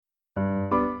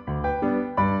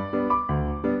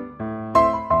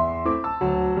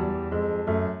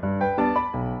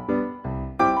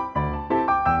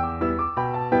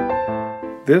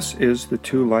This is the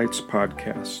Two Lights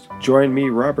Podcast. Join me,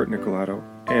 Robert Nicolato,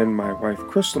 and my wife,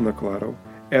 Crystal Nicolato,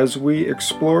 as we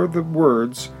explore the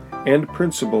words and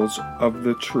principles of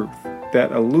the truth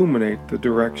that illuminate the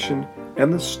direction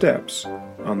and the steps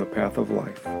on the path of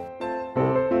life.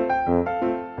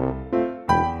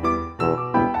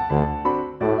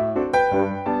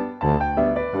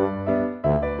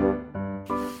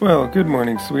 Well, good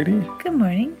morning, sweetie. Good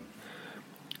morning.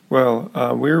 Well,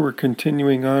 we were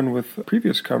continuing on with the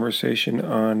previous conversation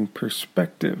on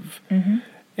perspective. Mm-hmm.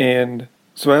 And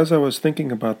so as I was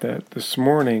thinking about that this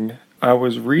morning, I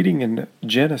was reading in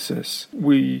Genesis.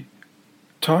 We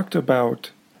talked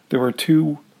about there were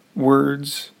two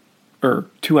words, or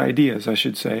two ideas, I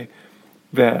should say,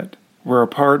 that were a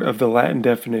part of the Latin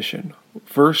definition.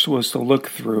 First was to look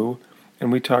through,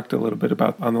 and we talked a little bit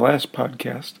about on the last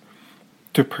podcast,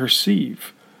 to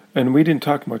perceive. And we didn't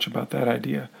talk much about that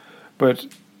idea. But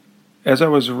as I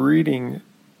was reading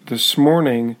this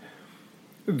morning,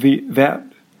 that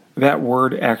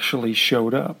word actually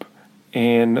showed up,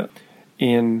 and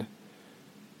in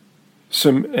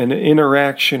an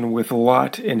interaction with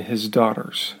Lot and his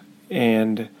daughters,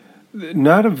 and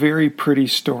not a very pretty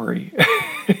story.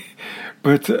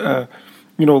 But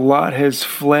Lot has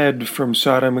fled from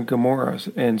Sodom and Gomorrah,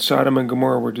 and Sodom and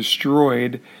Gomorrah were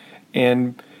destroyed,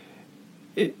 and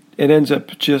it ends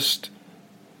up just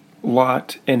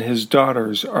Lot and his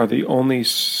daughters are the only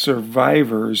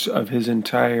survivors of his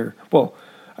entire, well,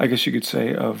 I guess you could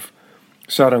say, of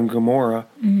Sodom and Gomorrah.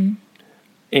 Mm-hmm.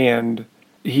 And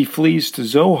he flees to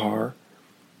Zoar,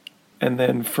 and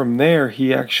then from there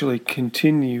he actually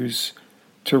continues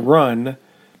to run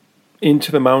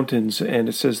into the mountains, and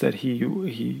it says that he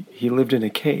lived in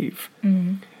a cave.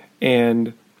 Mm-hmm.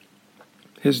 And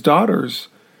his daughters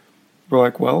were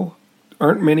like, well,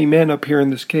 aren't many men up here in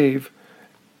this cave?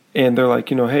 And they're like,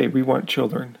 hey, we want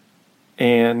children.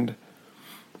 And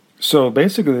so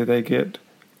basically they get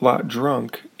Lot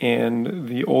drunk, and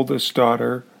the oldest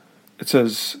daughter, it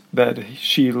says that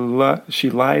she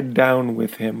lied down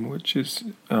with him, which is,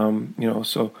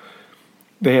 so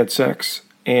they had sex.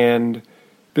 And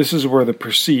this is where the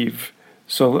perceive.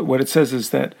 So what it says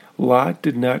is that Lot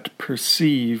did not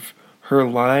perceive her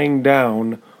lying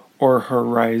down or her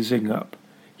rising up.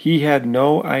 He had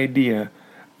no idea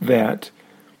that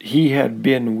he had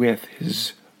been with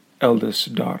his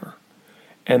eldest daughter.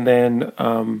 And then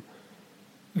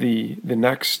the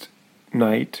next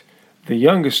night, the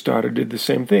youngest daughter did the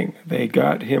same thing. They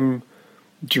got him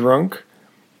drunk,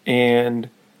 and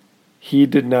he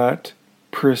did not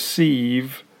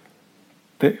perceive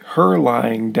her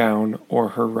lying down or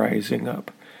her rising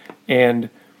up. And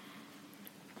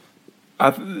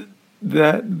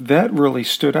that really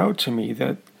stood out to me,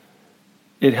 that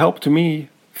it helped me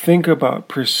think about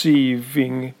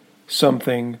perceiving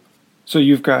something. So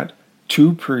you've got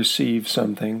to perceive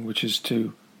something, which is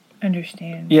to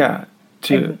understand. Yeah,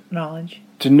 to acknowledge.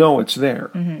 To know it's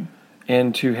there. Mm-hmm.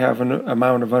 And to have an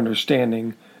amount of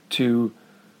understanding to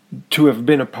have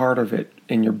been a part of it,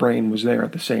 and your brain was there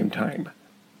at the same time.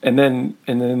 And then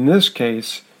in this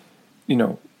case,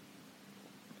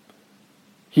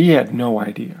 he had no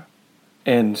idea.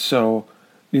 And so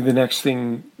the next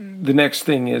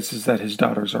thing is that his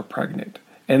daughters are pregnant.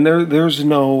 And there's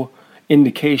no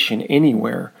indication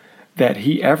anywhere that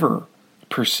he ever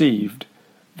perceived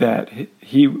that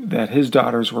his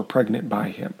daughters were pregnant by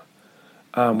him.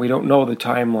 We don't know the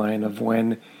timeline of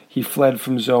when he fled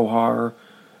from Zoar,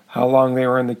 how long they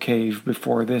were in the cave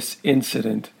before this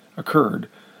incident occurred.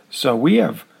 So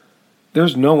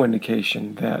there's no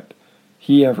indication that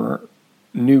he ever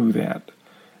knew that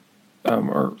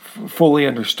or fully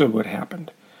understood what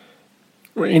happened.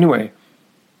 Anyway,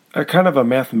 a kind of a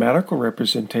mathematical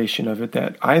representation of it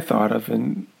that I thought of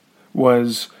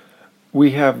was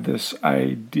we have this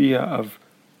idea of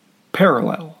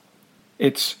parallel.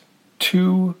 It's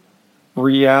two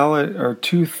reality or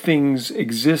two things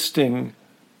existing.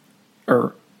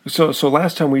 So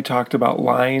last time we talked about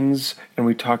lines and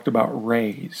we talked about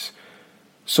rays.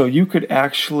 So you could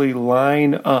actually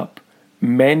line up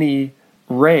many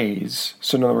rays.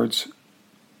 So in other words,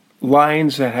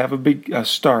 lines that have a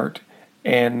start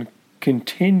and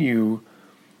continue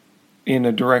in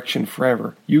a direction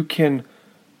forever. You can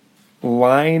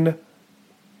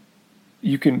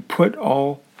put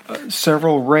all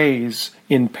several rays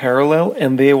in parallel,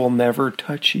 and they will never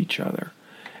touch each other.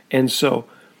 And so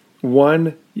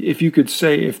if you could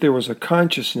say, if there was a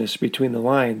consciousness between the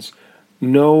lines,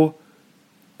 no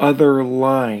other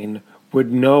line would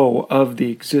know of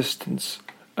the existence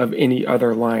of any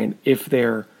other line if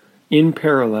they're in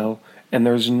parallel and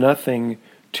there's nothing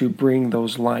to bring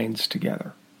those lines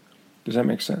together. Does that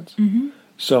make sense? Mm-hmm.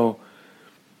 So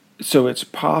it's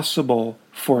possible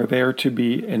for there to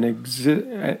be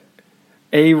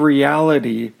a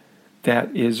reality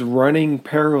that is running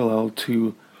parallel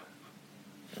to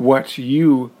what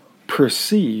you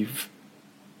perceive,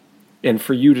 and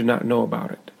for you to not know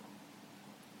about it.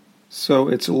 So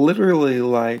it's literally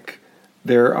like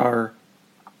there are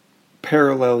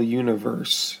parallel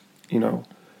universe.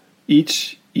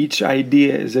 Each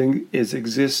idea is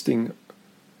existing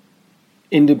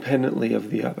independently of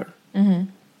the other. Mm-hmm.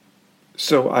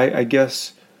 So I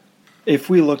guess if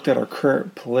we looked at our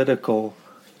current political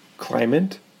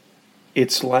climate,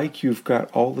 it's like you've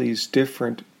got all these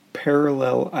different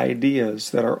parallel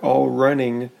ideas that are all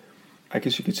running, I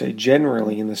guess you could say,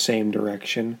 generally in the same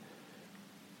direction,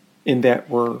 in that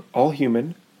we're all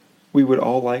human. We would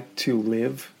all like to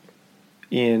live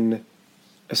in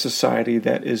a society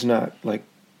that is not like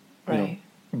Right.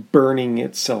 burning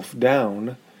itself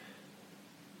down.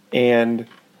 And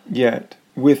yet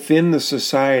within the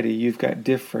society you've got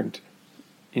different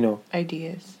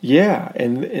Ideas. yeah,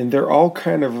 and they're all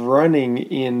kind of running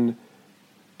in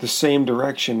the same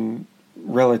direction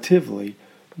relatively,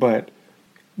 but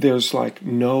there's like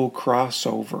no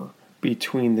crossover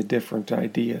between the different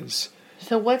ideas.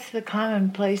 So what's the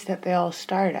common place that they all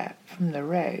start at from the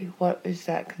ray? What is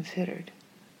that considered?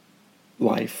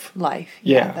 Life. Life.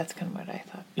 Yeah. That's kind of what I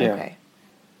thought. Yeah. Okay.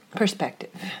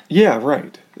 Perspective. Yeah,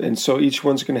 right. And so each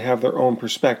one's going to have their own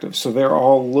perspective. So they're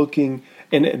all looking,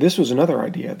 and this was another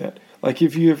idea that, like,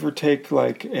 if you ever take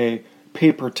like a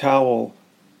paper towel,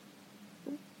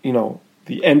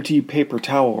 the empty paper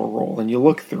towel roll, and you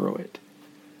look through it,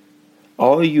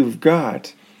 all you've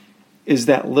got is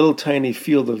that little tiny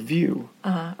field of view.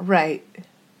 Right.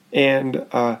 And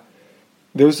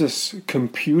there's this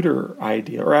computer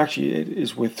idea, or actually it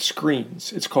is with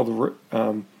screens. It's called,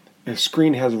 a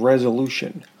screen has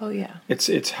resolution. Oh, yeah.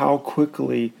 It's how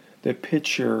quickly the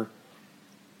picture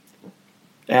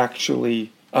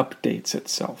actually updates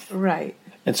itself. Right.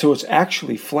 And so it's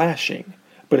actually flashing,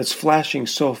 but it's flashing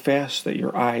so fast that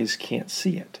your eyes can't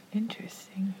see it.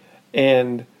 Interesting.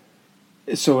 And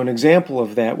so an example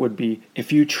of that would be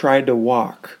if you tried to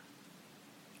walk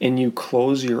and you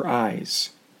close your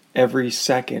eyes every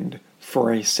second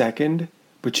for a second,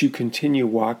 but you continue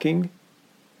walking,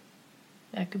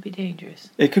 That could be dangerous.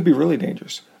 it could be really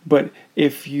dangerous. But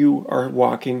if you are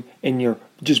walking and you're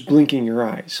just blinking your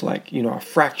eyes, like, a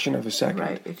fraction of a second,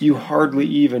 Right. you hardly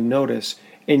even notice,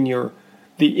 and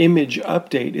the image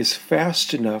update is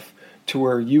fast enough to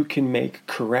where you can make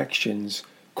corrections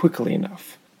quickly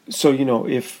enough. So,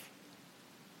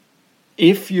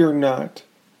 if you're not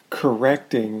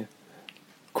correcting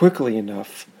quickly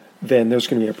enough, then there's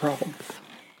going to be a problem.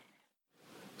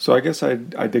 So I guess I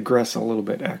digress a little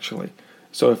bit, actually.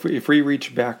 So if we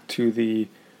reach back to the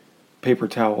paper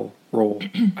towel roll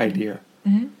idea,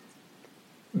 Mm-hmm.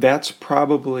 that's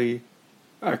probably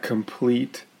a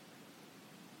complete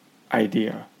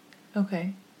idea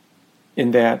Okay. in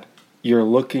that you're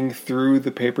looking through the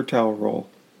paper towel roll,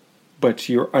 but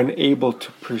you're unable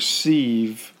to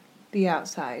perceive The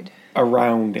outside.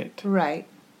 around it. Right.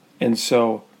 And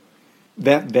so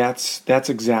that's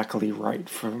exactly right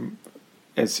from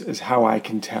as how I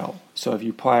can tell. So if you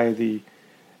apply the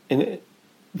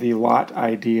lot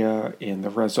idea and the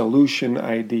resolution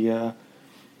idea,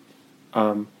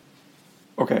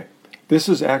 okay, this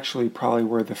is actually probably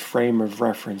where the frame of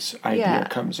reference idea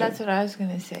comes in. That's what I was going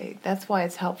to say. That's why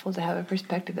it's helpful to have a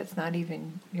perspective that's not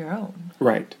even your own.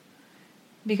 Right.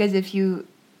 Because if you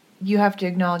have to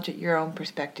acknowledge that your own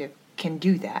perspective can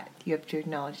do that. You have to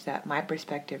acknowledge that my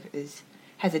perspective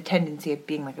has a tendency of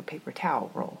being like a paper towel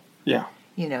roll. Yeah.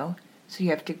 So you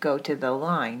have to go to the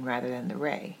line rather than the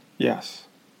ray. Yes.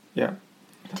 Yeah.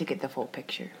 To get the full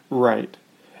picture. Right.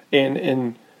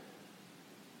 And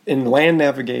in land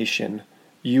navigation,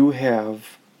 you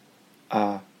have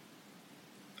a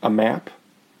map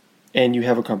and you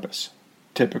have a compass,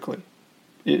 typically.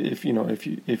 If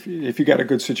you got a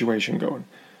good situation going.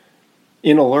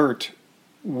 In Alert,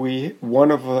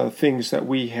 one of the things that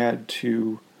we had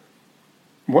to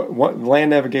land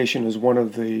navigation is one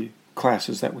of the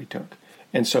classes that we took.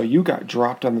 And so you got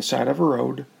dropped on the side of a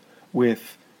road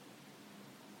with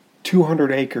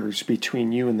 200 acres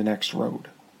between you and the next road.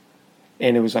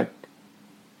 And it was like,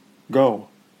 go.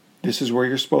 This is where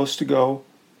you're supposed to go.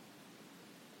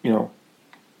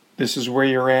 This is where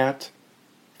you're at.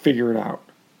 Figure it out.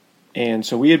 And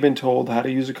so we had been told how to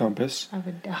use a compass. I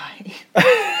would die.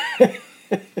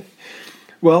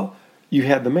 Well, you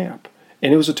had the map.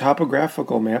 And it was a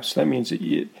topographical map, so that means that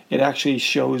it actually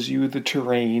shows you the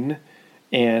terrain.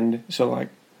 And so, like,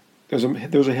 there's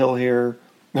a hill here,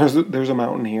 there's a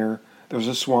mountain here, there's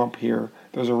a swamp here,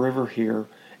 there's a river here.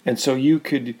 And so you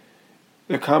could,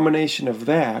 the combination of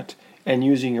that and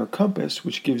using your compass,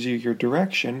 which gives you your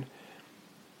direction,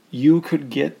 you could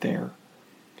get there.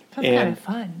 Sounds kind of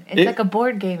fun. It's like a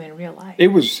board game in real life.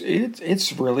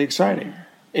 It's really exciting.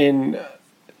 And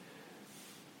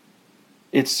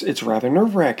it's rather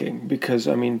nerve-wracking because,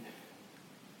 I mean,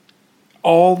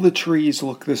 all the trees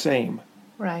look the same.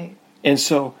 Right. And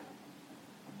so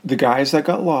the guys that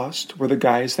got lost were the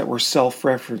guys that were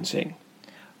self-referencing.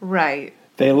 Right.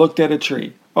 They looked at a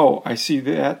tree. Oh, I see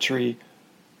that tree.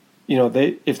 You know,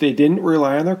 if they didn't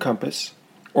rely on their compass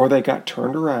or they got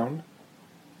turned around,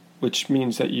 which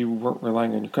means that you weren't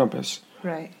relying on your compass.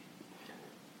 Right.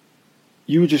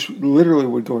 You just literally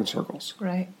would go in circles.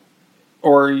 Right.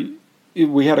 Or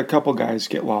we had a couple guys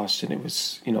get lost, and it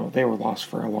was, you know, they were lost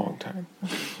for a long time.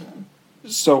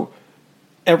 So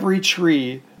every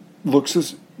tree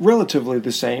looks relatively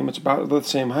the same. It's about the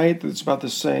same height. It's about the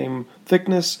same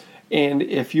thickness. And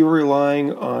if you're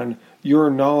relying on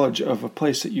your knowledge of a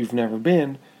place that you've never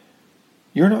been,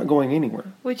 you're not going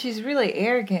anywhere. Which is really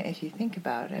arrogant if you think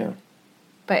about it. Yeah.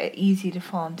 But easy to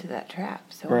fall into that trap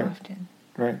so often.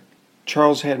 Right.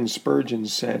 Charles Haddon Spurgeon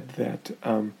said that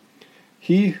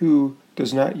he who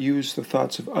does not use the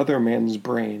thoughts of other men's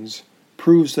brains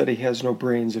proves that he has no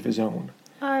brains of his own.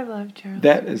 I love Charles.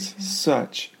 That is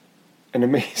such an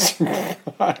amazing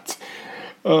thought.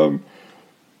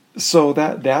 So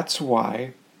that's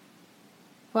why.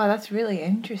 Wow, that's really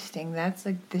interesting. That's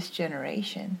like this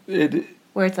generation.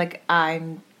 Where it's like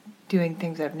I'm doing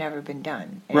things that have never been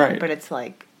done. Right. But it's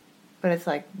like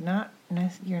not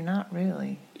you're not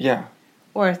really. Yeah.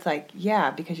 Or it's like, yeah,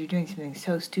 because you're doing something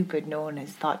so stupid no one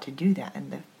has thought to do that in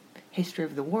the history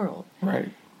of the world. Right.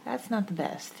 That's not the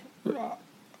best.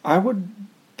 I would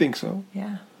think so.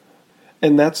 Yeah.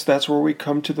 And that's where we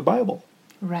come to the Bible.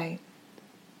 Right.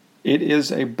 It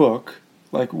is a book,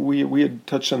 like we had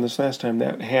touched on this last time,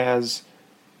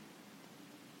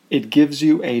 it gives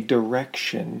you a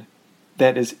direction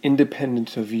that is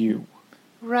independent of you.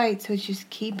 Right, so it's just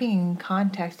keeping in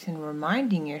context and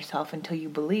reminding yourself until you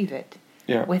believe it.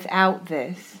 Yeah. Without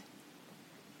this,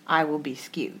 I will be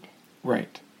skewed.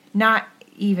 Right. Not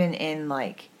even in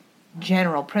like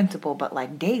general principle, but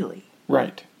like daily.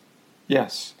 Right.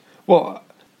 Yes. Well,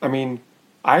 I mean,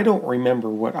 I don't remember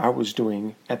what I was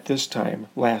doing at this time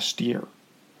last year,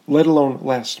 let alone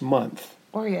last month.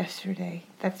 Or yesterday.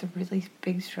 That's a really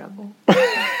big struggle.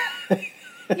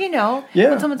 You know,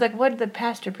 yeah. When someone's like, what did the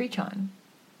pastor preach on?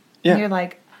 Yeah. And you're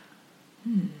like,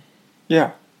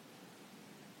 Yeah.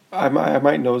 I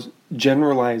might know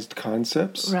generalized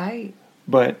concepts. Right.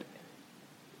 But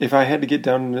if I had to get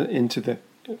down into the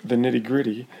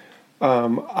nitty-gritty,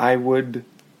 I would...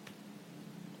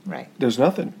 Right. There's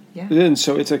nothing. Yeah. And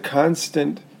so it's a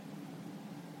constant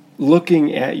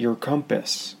looking at your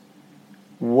compass.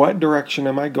 What direction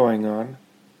am I going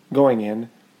in?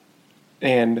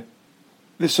 And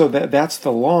so that's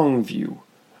the long view.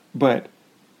 But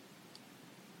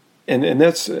and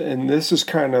this is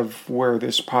kind of where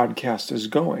this podcast is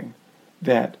going,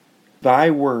 that thy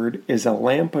word is a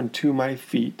lamp unto my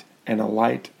feet and a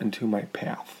light unto my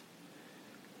path.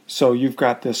 So you've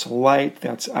got this light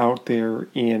that's out there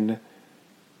in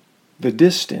the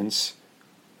distance,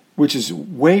 which is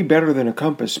way better than a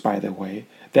compass, by the way.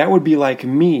 That would be like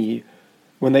me,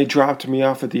 when they dropped me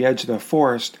off at the edge of the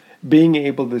forest, being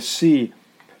able to see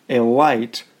a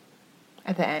light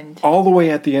at the end, all the way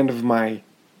at the end of my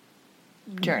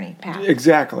journey path.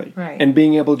 Exactly. Right. And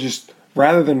being able to just,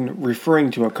 rather than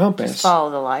referring to a compass, just follow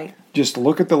the light. Just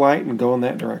look at the light and go in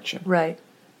that direction. Right.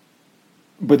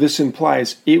 But this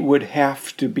implies it would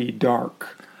have to be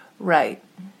dark. Right.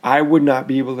 I would not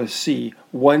be able to see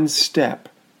one step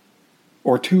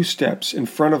or two steps in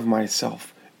front of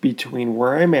myself between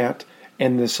where I'm at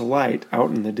and this light out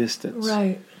in the distance.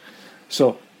 Right.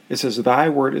 So it says, thy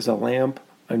word is a lamp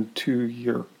unto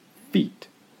your feet.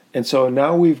 And so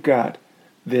now we've got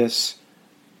this,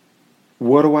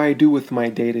 what do I do with my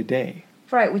day-to-day?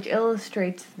 Right, which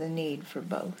illustrates the need for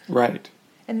both. Right.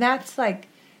 And that's something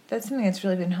that's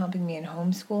really been helping me in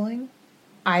homeschooling.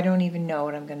 I don't even know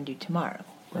what I'm going to do tomorrow.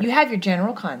 Right. You have your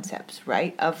general concepts,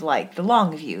 right, of like the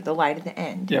long view, the light at the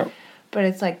end. Yeah. But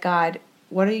it's like, God,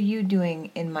 what are you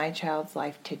doing in my child's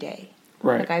life today?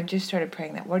 Right. Like I've just started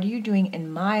praying that. What are you doing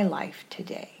in my life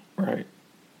today? Right.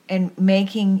 And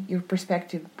making your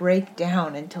perspective break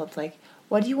down until it's like,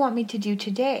 what do you want me to do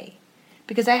today?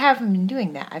 Because I haven't been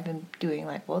doing that. I've been doing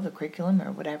the curriculum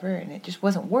or whatever, and it just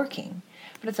wasn't working.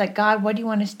 But it's like, God, what do you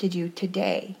want us to do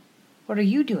today? What are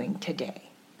you doing today?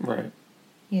 Right.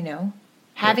 You know?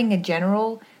 Having a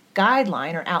general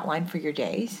guideline or outline for your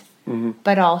days, Mm-hmm.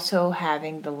 but also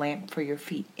having the lamp for your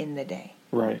feet in the day.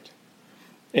 Right.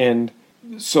 And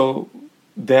so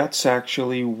that's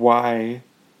actually why,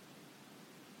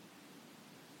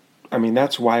 I mean,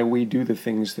 that's why we do the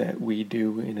things that we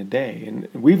do in a day. And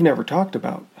we've never talked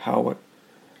about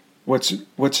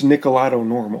what's Nicolado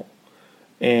normal.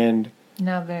 And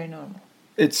Not very normal.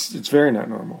 it's very not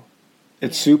normal.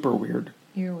 It's Yeah. super weird.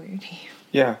 You're weird.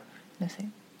 Yeah.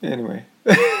 Nothing. Anyway.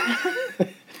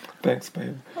 Thanks,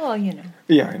 babe. Well, you know.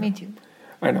 Yeah, I know. Me too.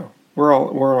 I know. We're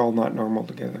all not normal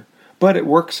together. But it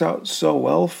works out so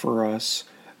well for us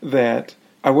that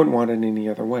I wouldn't want it any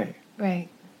other way. Right.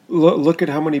 Look at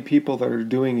how many people that are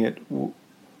doing it.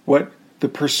 What the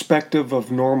perspective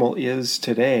of normal is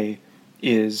today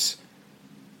is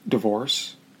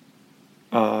divorce,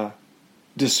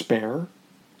 despair.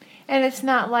 And it's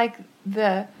not like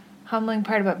the humbling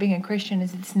part about being a Christian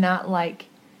is it's not like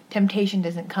temptation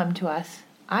doesn't come to us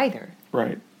either.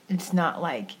 Right. It's not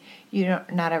like you're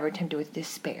not ever tempted with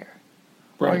despair.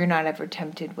 Right. Or you're not ever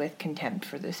tempted with contempt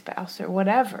for the spouse or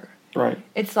whatever. Right.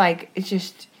 It's like, it's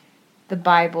just the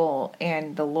Bible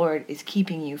and the Lord is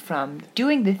keeping you from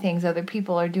doing the things other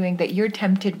people are doing that you're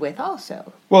tempted with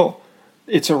also. Well,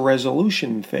 it's a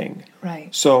resolution thing.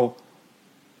 Right. So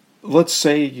let's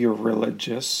say you're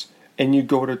religious and you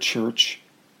go to church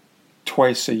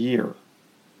twice a year.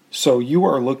 So you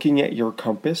are looking at your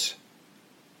compass,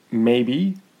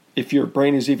 maybe, if your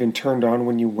brain is even turned on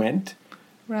when you went,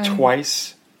 Right.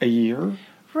 twice a year.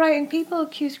 Right, and people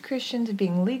accuse Christians of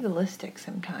being legalistic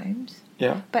sometimes.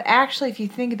 Yeah. But actually, if you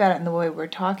think about it in the way we're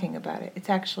talking about it, it's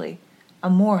actually a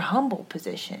more humble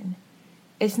position.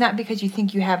 It's not because you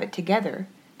think you have it together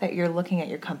that you're looking at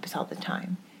your compass all the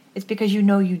time. It's because you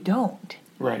know you don't.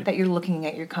 Right. That you're looking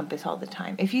at your compass all the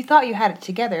time. If you thought you had it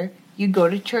together, you'd go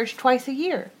to church twice a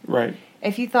year. Right.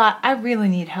 If you thought, I really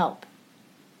need help,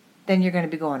 then you're going to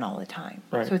be going all the time.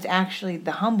 Right. So it's actually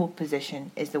the humble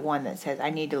position is the one that says, I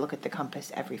need to look at the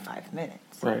compass every 5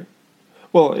 minutes. Right.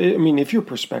 Well, I mean, if your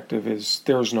perspective is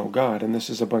there's no God and this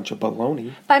is a bunch of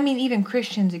baloney. But I mean, even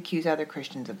Christians accuse other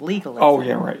Christians of legalism. Oh,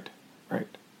 yeah, right. Right.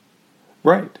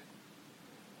 Right.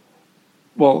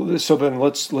 Well, so then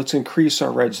let's increase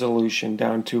our resolution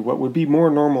down to what would be more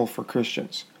normal for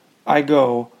Christians. I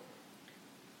go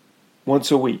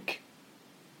once a week.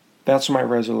 That's my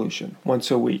resolution,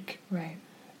 once a week. Right.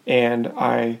 And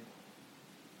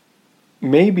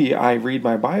maybe I read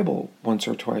my Bible once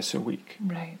or twice a week.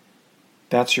 Right.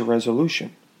 That's your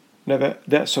resolution. Now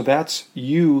so that's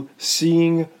you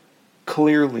seeing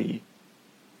clearly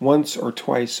once or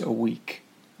twice a week.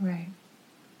 Right.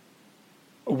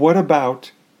 What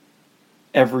about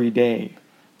every day?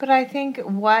 But I think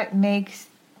what makes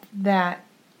that,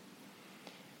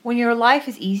 when your life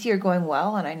is easy or going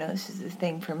well, and I know this is the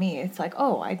thing for me, it's like,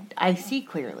 oh, I see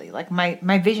clearly. Like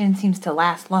my vision seems to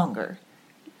last longer.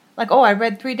 Like, oh, I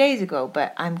read 3 days ago,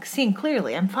 but I'm seeing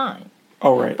clearly. I'm fine.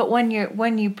 Oh, right. But when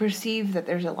you perceive that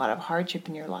there's a lot of hardship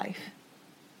in your life,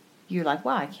 you're like,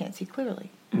 wow, I can't see clearly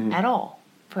at all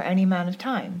for any amount of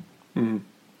time. Mm-hmm.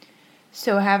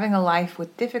 So having a life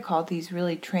with difficulties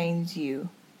really trains you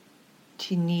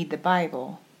to need the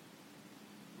Bible.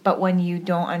 But when you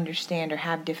don't understand or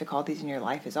have difficulties in your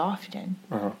life as often,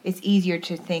 it's easier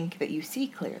to think that you see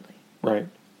clearly. Right.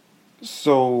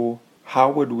 So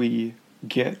how would we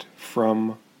get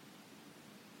from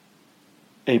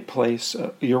a place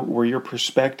where your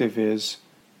perspective is?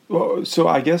 Well, so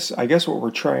I guess what we're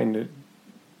trying to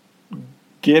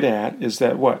get at is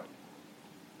that what?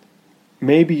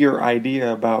 Maybe your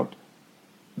idea about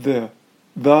the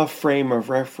frame of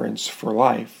reference for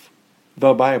life,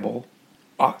 the Bible,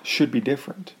 should be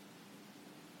different.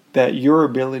 That your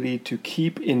ability to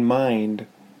keep in mind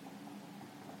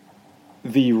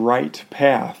the right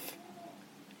path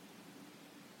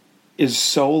is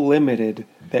so limited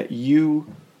that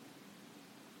you,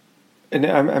 and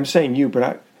I'm saying you,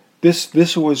 but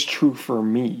this was true for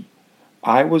me.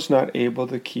 I was not able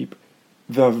to keep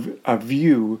a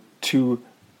view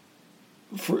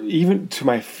even to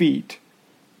my feet,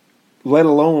 let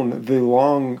alone the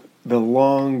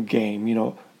long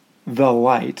game, the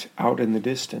light out in the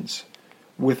distance,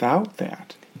 without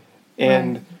that.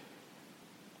 And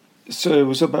so it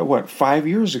was about 5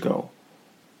 years ago.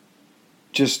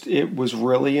 Just, it was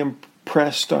really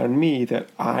impressed on me that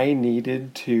I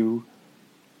needed to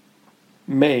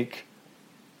make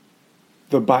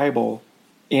the Bible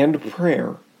and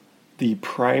prayer the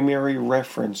primary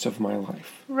reference of my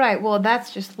life. Right. Well,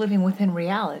 that's just living within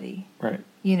reality. Right.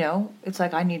 It's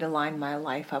like I need to line my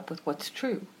life up with what's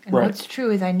true. And Right. what's true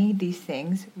is I need these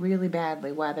things really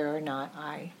badly, whether or not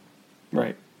I...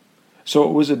 Right. So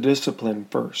it was a discipline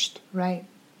first. Right.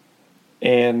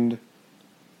 and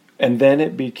then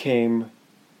it became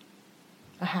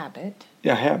A habit.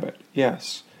 a habit.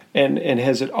 Yes. And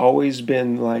has it always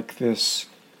been like this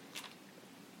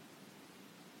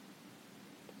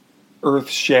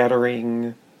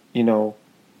earth-shattering,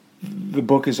 the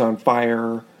book is on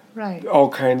fire, Right. all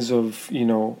kinds of,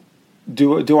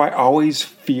 do I always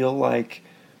feel like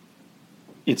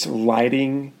it's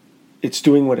lighting, it's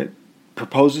doing what it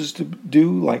proposes to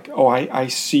do? Like, oh, I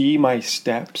see my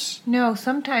steps. No,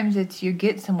 sometimes it's you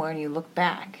get somewhere and you look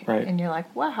back. Right. And you're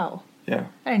like, wow, Yeah.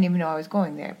 I didn't even know I was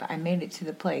going there, but I made it to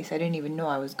the place I didn't even know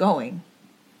I was going.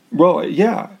 Well,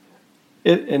 yeah.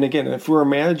 And again, if we're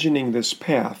imagining this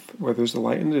path where there's the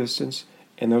light in the distance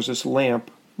and there's this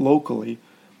lamp locally,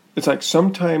 it's like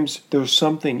sometimes there's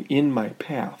something in my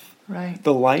path. Right.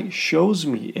 The light shows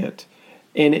me it,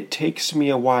 and it takes me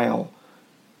a while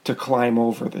to climb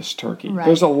over this turkey. Right.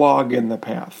 There's a log in the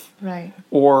path. Right.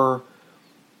 Or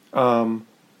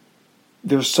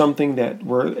there's something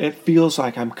where it feels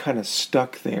like I'm kind of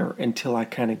stuck there until I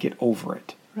kind of get over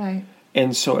it. Right.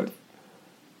 And so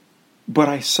but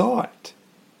I saw it.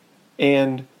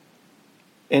 And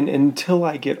until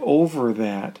I get over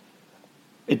that,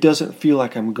 it doesn't feel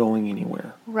like I'm going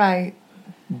anywhere. Right.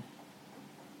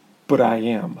 But I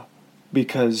am.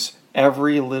 Because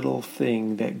every little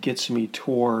thing that gets me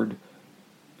toward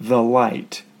the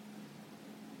light,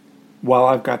 while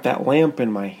I've got that lamp in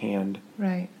my hand,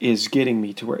 Right. is getting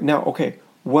me to where... Now, okay,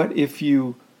 what if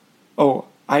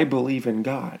I believe in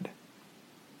God.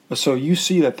 So you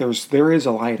see that there is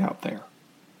a light out there.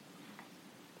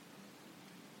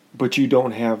 But you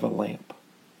don't have a lamp.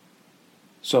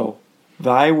 So,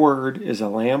 thy word is a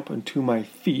lamp unto my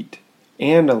feet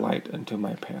and a light unto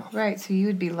my path. Right, so you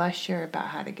would be less sure about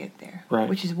how to get there. Right.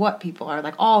 Which is what people are.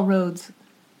 Like, all roads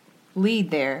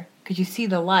lead there because you see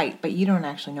the light, but you don't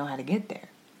actually know how to get there.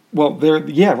 Well,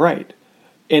 yeah, right.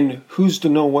 And who's to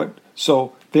know what...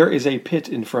 So, there is a pit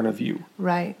in front of you.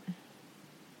 Right.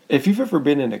 If you've ever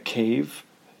been in a cave,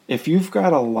 if you've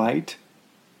got a light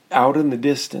out in the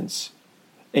distance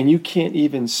and you can't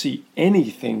even see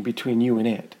anything between you and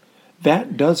it,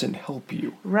 that doesn't help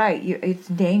you. Right. It's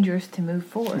dangerous to move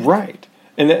forward. Right.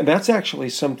 And that's actually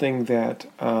something that...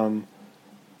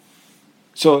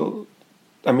 so,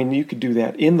 I mean, you could do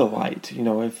that in the light.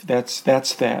 If that's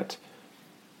that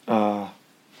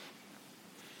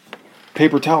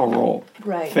paper towel roll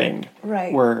Right. thing.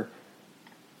 Right. Where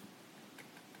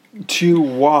to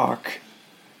walk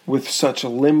with such a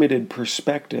limited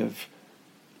perspective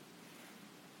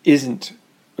isn't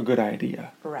a good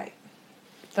idea. Right.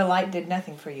 The light did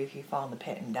nothing for you if you fall in the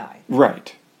pit and die.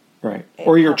 Right. Right. It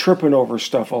Or you're helps. tripping over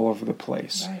stuff all over the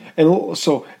place.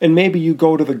 Right. And maybe you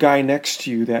go to the guy next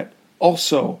to you that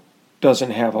also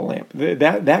doesn't have a lamp.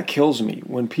 That kills me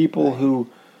when people who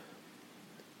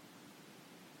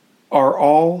are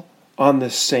all on the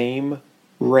same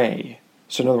ray.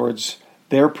 So in other words,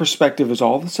 their perspective is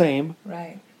all the same,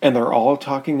 Right. and they're all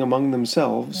talking among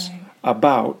themselves Right.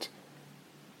 about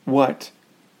what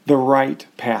the right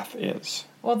path is.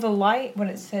 Well, the light, what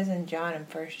it says in John and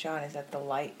 1 John, is that the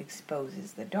light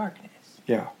exposes the darkness.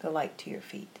 Yeah, The light to your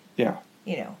feet. yeah,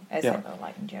 As Yeah. in the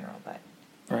light in general. But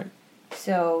right.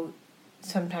 so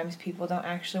sometimes people don't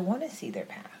actually want to see their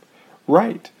path.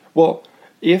 Right. Well,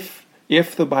 if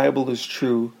the Bible is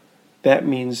true, that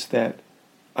means that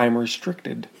I'm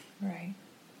restricted. Right.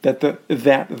 That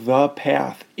the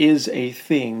path is a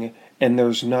thing, and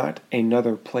there's not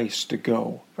another place to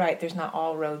go. Right. There's not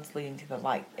all roads leading to the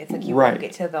light. It's like you Right. won't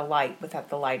get to the light without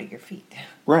the light at your feet.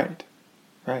 Right.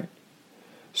 Right.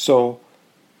 So,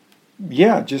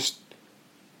 yeah, just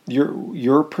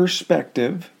your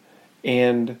perspective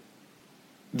and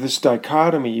this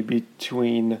dichotomy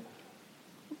between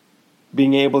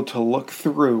being able to look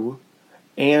through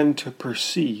and to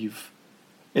perceive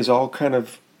is all kind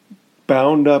of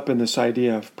bound up in this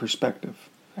idea of perspective.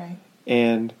 Right.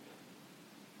 And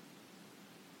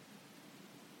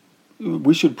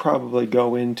we should probably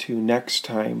go into next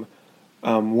time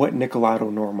what Nicolado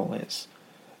normal is.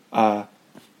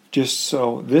 Just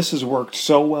so this has worked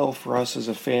so well for us as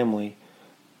a family,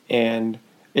 and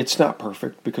it's not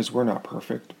perfect because we're not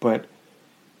perfect, but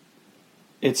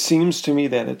it seems to me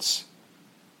that it's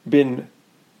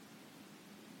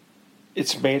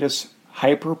made us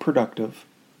hyper productive,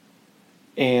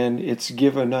 and it's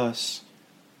given us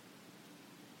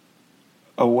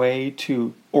a way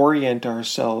to orient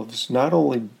ourselves not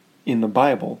only in the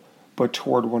Bible but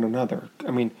toward one another.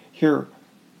 I mean, here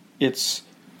it's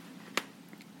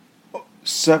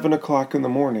 7 o'clock in the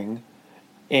morning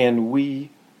and we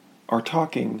are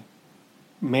talking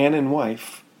man and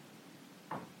wife.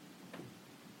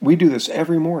 We do this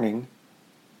every morning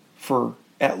for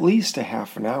at least a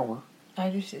half an hour. I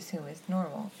just assume it's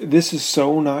normal. This is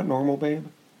so not normal, babe.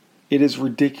 It is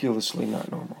ridiculously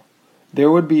not normal. There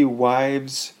would be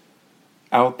wives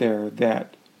out there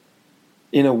that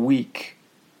in a week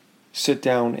sit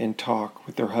down and talk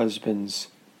with their husbands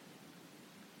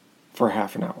for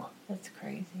half an hour. That's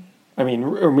crazy. I mean,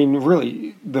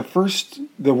 really,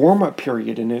 the warm-up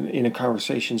period in a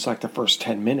conversation is like the first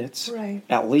 10 minutes, Right.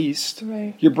 at least.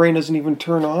 Right. Your brain doesn't even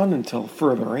turn on until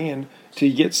further in, till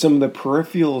you get some of the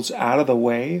peripherals out of the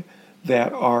way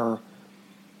that are,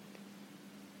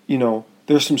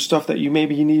 there's some stuff that you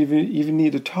maybe even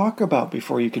need to talk about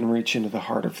before you can reach into the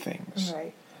heart of things.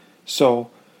 Right.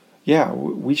 So, yeah,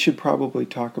 we should probably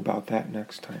talk about that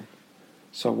next time.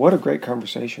 So, what a great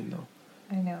conversation, though.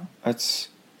 I know.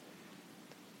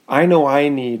 I know I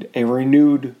need a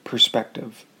renewed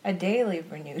perspective. A daily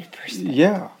renewed perspective.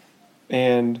 Yeah.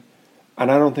 And I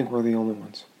don't think we're the only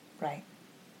ones. Right.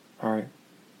 All right.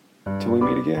 Till we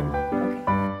meet again. Okay.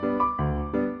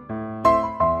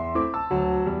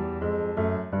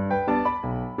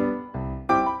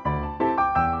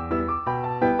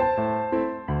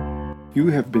 You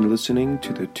have been listening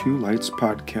to the Two Lights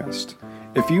Podcast.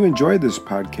 If you enjoyed this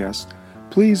podcast,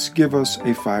 please give us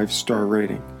a 5-star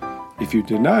rating. If you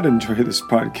did not enjoy this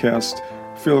podcast,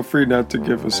 feel free not to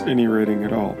give us any rating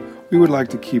at all. We would like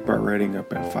to keep our rating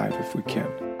up at 5 if we can.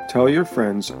 Tell your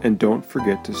friends and don't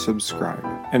forget to subscribe.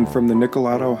 And from the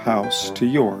Nicolato house to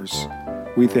yours,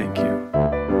 we thank you.